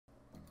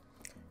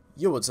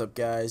Yo, what's up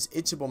guys,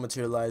 it's your boy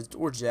Materialized,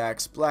 or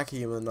Jax, back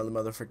here with another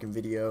motherfucking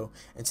video.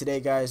 And today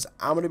guys,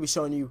 I'm going to be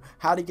showing you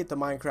how to get the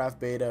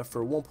Minecraft beta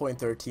for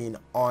 1.13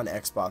 on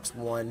Xbox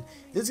One.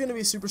 This is going to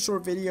be a super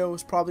short video.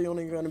 It's probably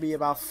only going to be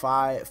about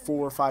 4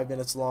 or 5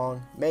 minutes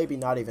long, maybe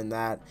not even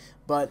that,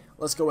 but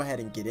let's go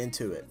ahead and get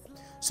into it.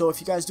 So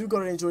if you guys do go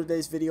to enjoy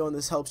today's video and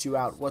this helps you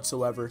out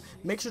whatsoever,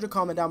 make sure to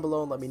comment down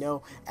below and let me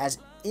know, as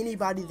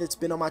anybody that's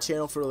been on my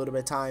channel for a little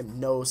bit of time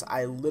knows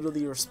I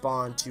literally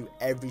respond to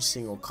every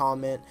single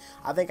comment.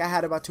 I think I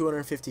had about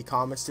 250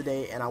 comments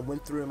today, and I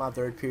went through in my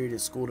third period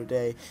at school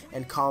today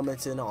and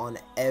commented on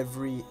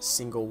every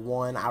single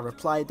one. I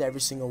replied to every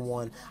single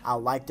one. I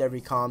liked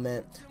every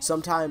comment.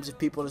 Sometimes if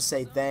people just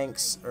say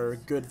thanks or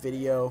good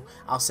video,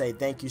 I'll say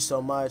thank you so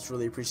much,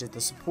 really appreciate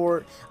the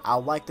support.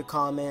 I'll like the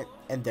comment,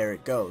 and there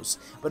it goes.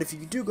 But if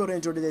you do go to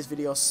enjoy today's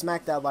video,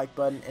 smack that like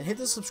button and hit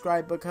the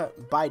subscribe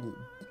button.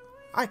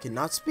 I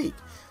cannot speak.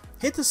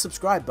 Hit the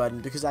subscribe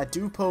button because I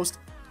do post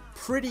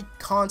pretty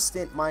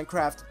constant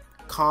Minecraft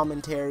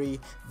commentary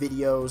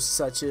videos,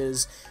 such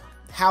as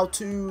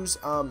how-tos.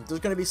 There's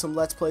going to be some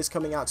Let's Plays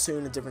coming out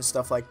soon and different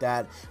stuff like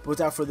that. But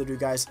without further ado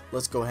guys,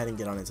 let's go ahead and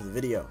get on into the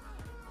video.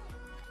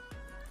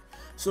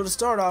 So to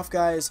start off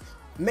guys,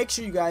 make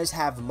sure you guys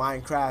have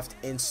Minecraft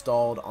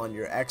installed on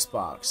your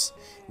Xbox.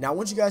 Now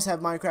once you guys have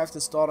Minecraft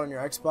installed on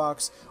your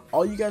Xbox,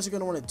 all you guys are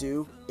going to want to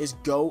do is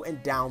go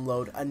and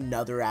download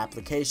another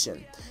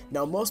application.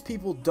 Now most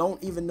people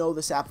don't even know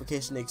this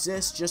application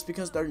exists just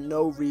because there's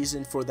no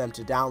reason for them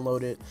to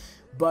download it,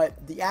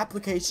 but the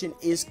application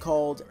is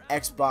called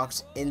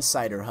Xbox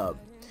Insider Hub.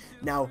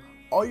 Now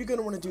all you're going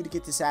to want to do to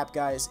get this app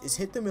guys is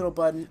hit the middle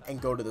button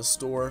and go to the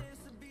store.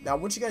 Now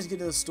once you guys get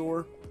to the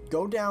store,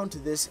 go down to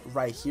this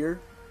right here.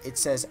 It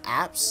says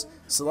apps,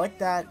 select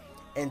that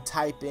and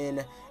type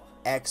in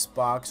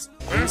Xbox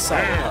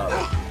Insider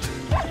Hub.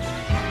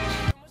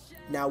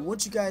 Now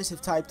once you guys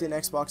have typed in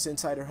Xbox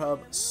Insider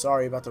Hub,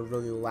 sorry about the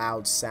really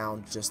loud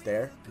sound just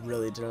there,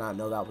 really did not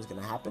know that was going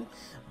to happen,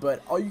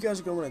 but all you guys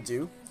are going to want to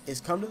do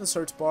is come to the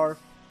search bar,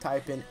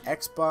 type in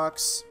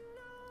Xbox.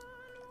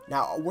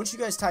 Now once you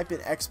guys type in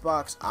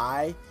Xbox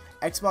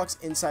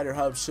Insider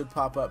Hub should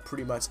pop up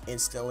pretty much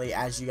instantly,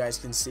 as you guys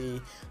can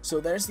see. So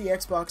there's the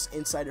Xbox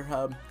Insider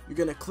Hub. You're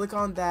going to click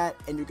on that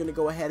and you're going to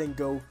go ahead and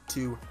go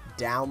to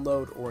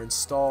download or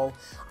install.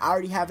 I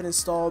already have it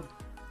installed.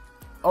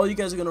 All you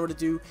guys are going to want to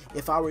do,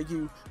 if I were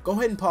you, go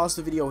ahead and pause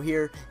the video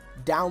here,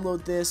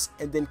 download this,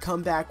 and then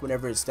come back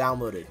whenever it's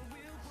downloaded.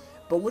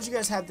 But once you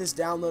guys have this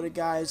downloaded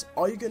guys,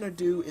 all you're going to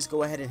do is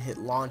go ahead and hit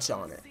launch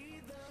on it.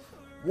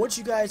 Once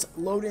you guys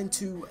load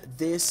into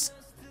this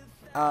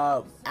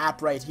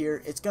app right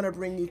here, it's gonna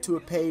bring you to a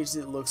page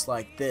that looks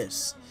like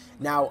this.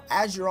 Now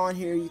as you're on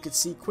here, you can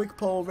see quick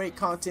poll, rate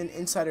content,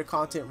 insider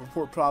content,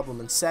 report problem,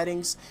 and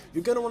settings.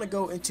 You're gonna want to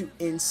go into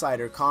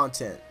insider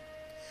content.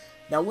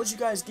 Now once you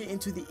guys get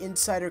into the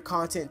insider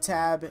content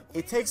tab,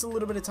 it takes a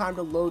little bit of time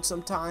to load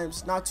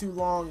sometimes, not too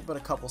long, but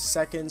a couple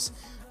seconds.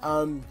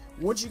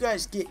 Once you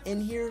guys get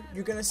in here,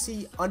 you're gonna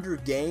see under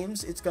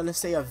games, it's gonna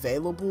say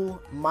available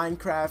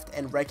Minecraft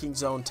and Wrecking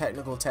Zone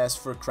technical test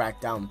for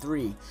Crackdown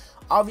 3.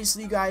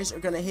 Obviously you guys are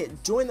going to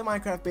hit join the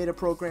Minecraft beta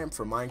program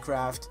for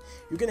Minecraft.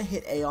 You're going to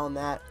hit A on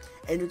that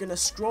and you're going to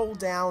scroll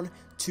down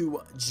to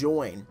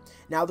join.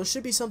 Now there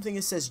should be something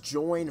that says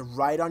join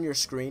right on your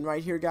screen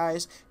right here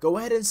guys. Go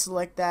ahead and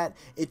select that.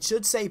 It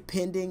should say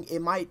pending. It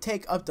might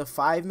take up to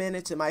 5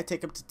 minutes. It might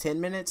take up to 10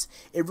 minutes.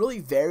 It really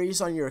varies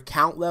on your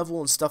account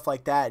level and stuff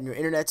like that and your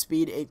internet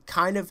speed.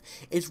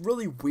 It's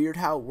really weird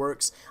how it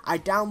works. I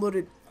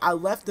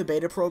left the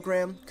beta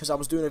program because I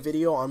was doing a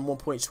video on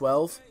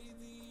 1.12.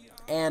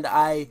 and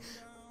I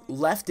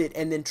left it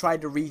and then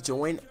tried to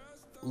rejoin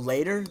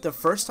later. The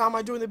first time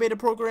I joined the beta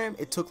program,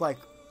 it took like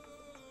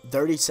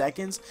 30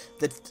 seconds.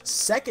 The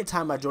second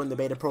time I joined the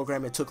beta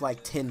program, it took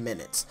like 10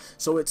 minutes.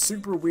 So it's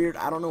super weird.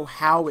 I don't know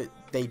how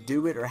they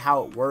do it or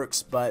how it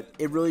works, but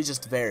it really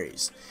just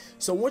varies.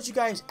 So once you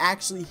guys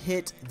actually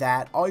hit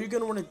that, all you're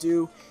going to want to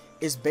do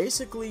is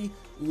basically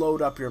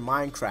load up your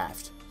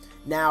Minecraft.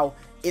 Now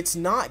it's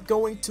not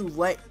going to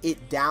let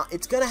it down.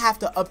 It's going to have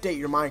to update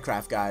your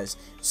Minecraft guys.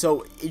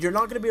 So you're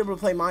not going to be able to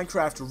play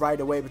Minecraft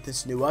right away with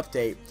this new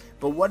update.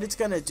 But what it's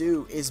going to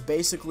do is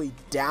basically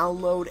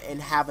download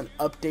and have an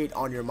update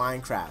on your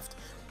Minecraft.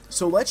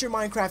 So let your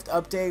Minecraft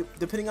update.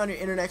 Depending on your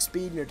internet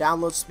speed and your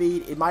download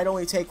speed, it might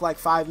only take like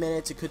 5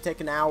 minutes. It could take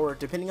an hour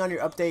depending on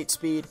your update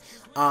speed.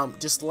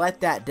 Just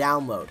let that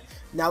download.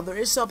 Now there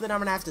is something I'm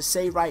going to have to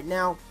say right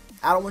now.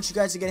 I don't want you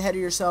guys to get ahead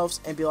of yourselves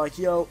and be like,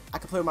 yo, I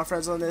can play with my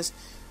friends on this.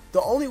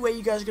 The only way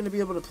you guys are going to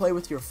be able to play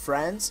with your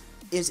friends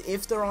is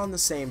if they're on the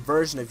same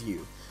version of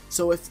you.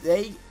 So if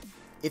they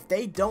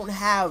don't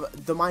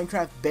have the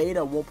Minecraft beta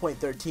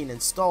 1.13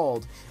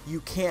 installed, you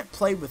can't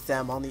play with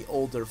them on the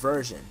older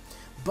version.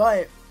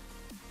 But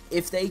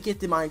if they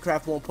get the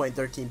Minecraft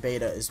 1.13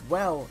 beta as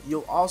well,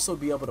 you'll also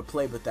be able to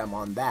play with them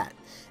on that.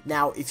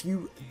 Now,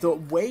 the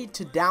way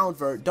to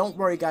downvert, don't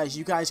worry guys,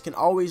 you guys can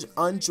always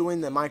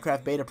unjoin the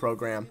Minecraft beta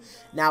program.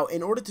 Now,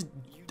 in order to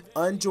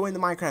unjoin the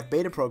Minecraft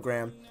beta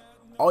program,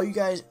 all you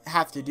guys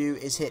have to do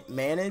is hit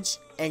manage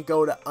and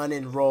go to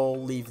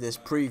unenroll, leave this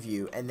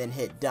preview, and then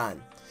hit done.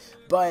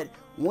 But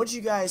once you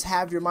guys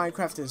have your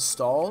Minecraft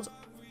installed,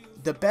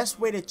 the best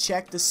way to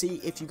check to see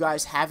if you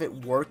guys have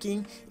it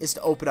working is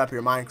to open up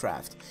your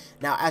Minecraft.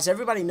 Now, as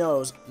everybody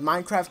knows,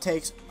 Minecraft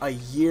takes a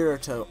year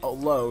to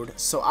load,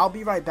 so I'll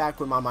be right back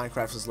when my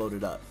Minecraft is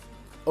loaded up.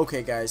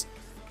 Okay guys,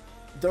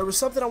 there was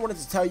something I wanted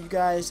to tell you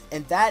guys,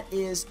 and that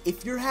is,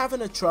 if you're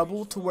having a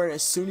trouble to where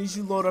as soon as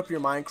you load up your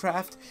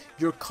Minecraft,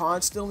 you're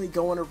constantly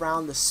going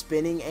around the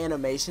spinning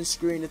animation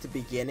screen at the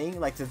beginning,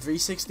 like the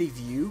 360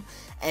 view,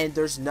 and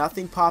there's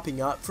nothing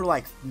popping up for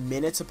like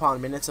minutes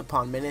upon minutes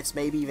upon minutes,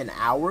 maybe even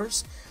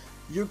hours,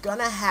 you're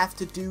gonna have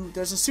to do,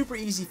 there's a super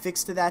easy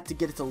fix to that to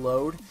get it to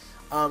load.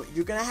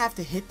 You're gonna have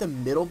to hit the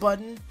middle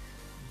button,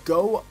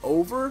 go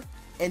over,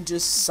 and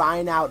just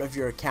sign out of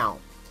your account.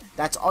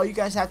 That's all you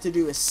guys have to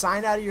do is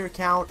sign out of your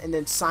account and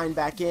then sign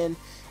back in.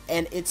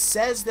 And it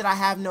says that I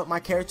have my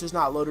character's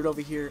not loaded over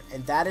here,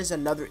 and that is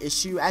another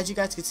issue. As you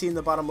guys can see in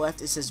the bottom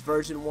left, it says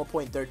version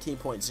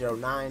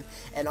 1.13.09,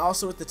 and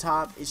also at the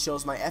top it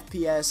shows my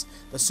FPS,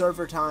 the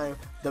server time,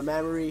 the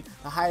memory,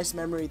 the highest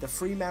memory, the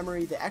free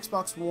memory, the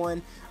Xbox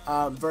One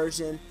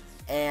version,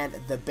 and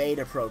the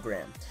beta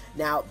program.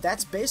 Now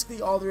that's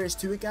basically all there is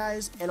to it,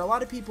 guys, and a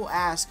lot of people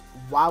ask,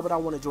 why would I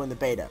want to join the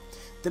beta?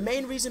 The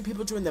main reason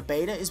people join the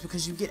beta is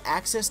because you get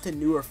access to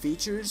newer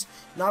features.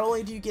 Not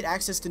only do you get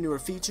access to newer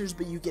features,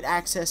 but you get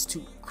access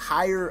to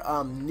higher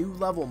new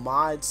level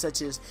mods,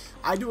 such as,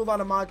 I do a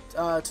lot of mod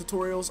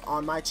tutorials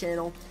on my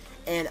channel,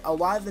 and a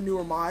lot of the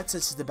newer mods,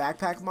 such as the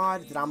backpack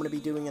mod that I'm going to be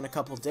doing in a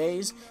couple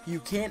days, you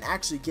can't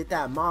actually get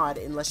that mod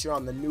unless you're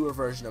on the newer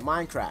version of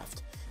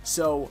Minecraft.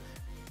 So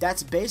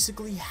that's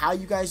basically how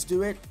you guys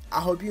do it.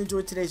 I hope you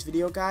enjoyed today's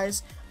video,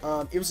 guys.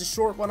 It was a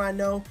short one, I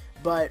know,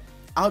 but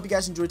I hope you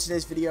guys enjoyed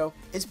today's video.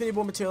 It's been your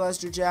boy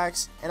Materializer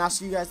Jax, and I'll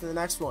see you guys in the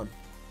next one.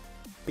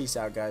 Peace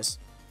out, guys.